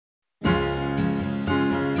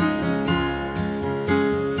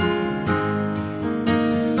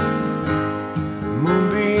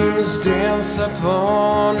shadows dance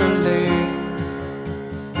upon the lake,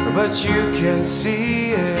 but you can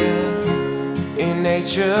see it in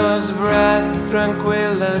nature's breath,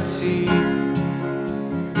 tranquility,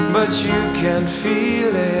 but you can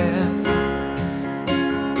feel it.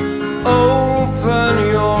 Open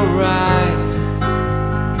your eyes,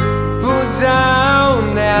 put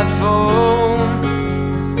down that phone.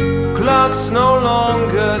 Clocks no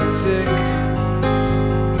longer tick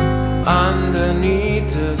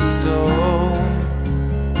underneath the stone.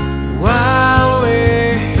 While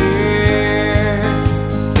we're here,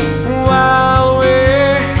 while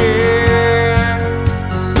we're here,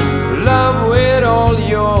 love with all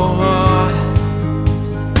your heart.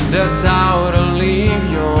 That's how to leave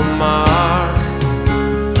your mark.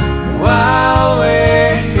 While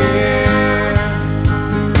we're here,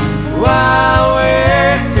 while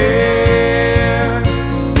we're here,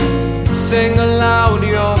 sing aloud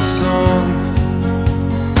your song,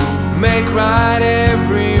 make right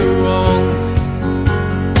every wrong.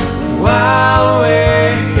 While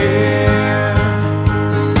we're here,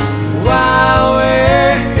 while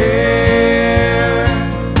we're here,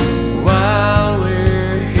 while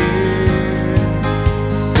we're here,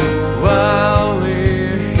 while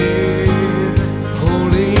we're here.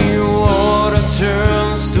 Holy water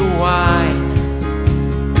turns to wine,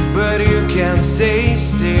 but you can't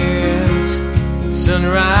taste it.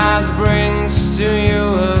 Sunrise brings to you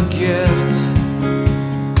a gift,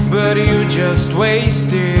 but you just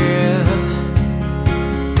waste it.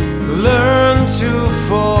 Learn to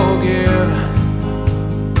forgive,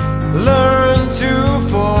 learn to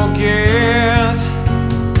forget.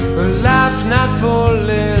 A life not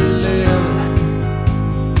fully lived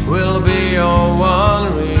will be your one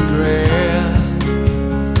regret.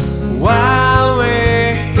 While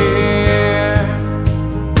we're here,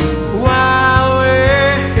 while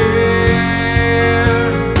we're here,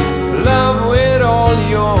 love with all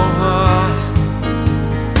your heart.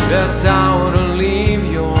 That's how to leave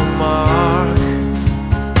your mark.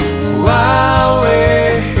 While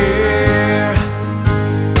we're here,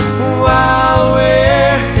 while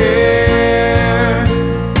we're here,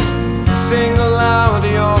 sing aloud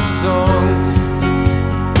your song,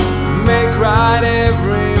 make right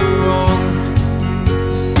every wrong.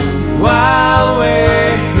 While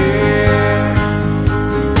we're here,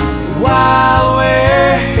 while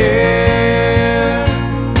we're here,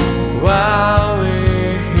 while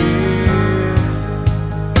we're here,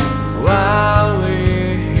 while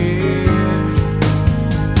we're here.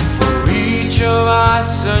 For each of us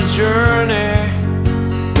a journey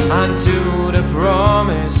unto the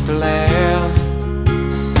promised land,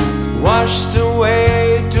 washed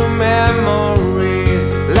away to memories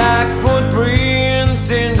like footprints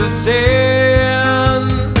in the sand.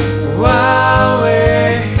 While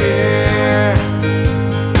we're here,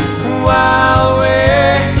 while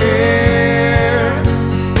we're here,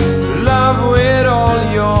 love with all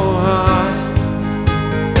your heart.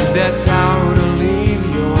 That's how to leave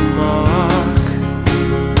your mark.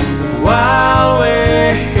 While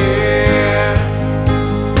we're here,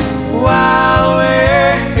 while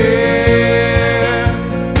we're here,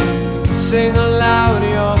 sing aloud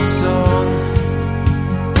your